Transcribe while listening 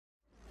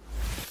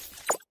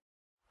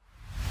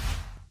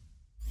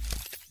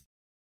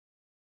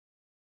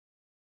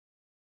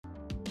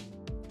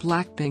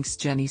BLACKPINK'S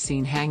Jennie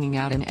seen hanging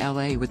out in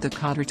LA with the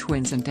Khadra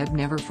twins and Deb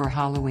Never for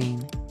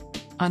Halloween.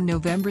 On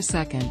November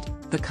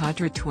 2nd, the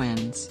Khadra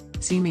twins,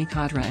 Simi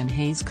Khadra and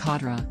Hayes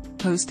Khadra,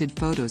 posted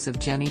photos of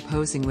Jennie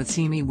posing with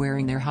Simi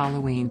wearing their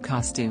Halloween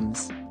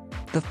costumes.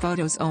 The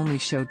photos only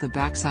showed the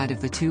backside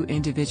of the two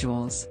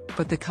individuals,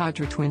 but the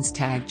Khadra twins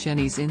tagged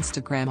Jennie's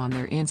Instagram on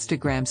their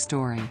Instagram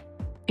story.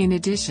 In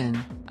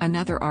addition,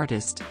 another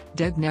artist,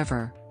 Deb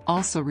Never,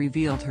 also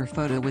revealed her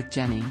photo with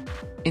Jennie.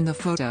 In the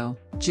photo,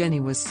 Jennie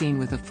was seen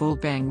with a full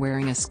bang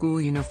wearing a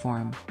school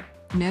uniform.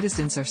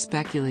 Netizens are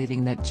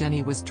speculating that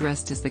Jennie was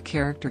dressed as the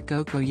character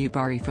Goko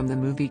Yubari from the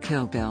movie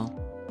Kill Bill.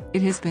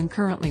 It has been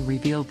currently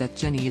revealed that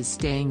Jennie is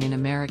staying in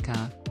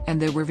America,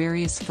 and there were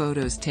various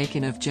photos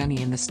taken of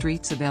Jennie in the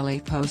streets of LA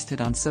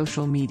posted on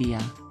social media.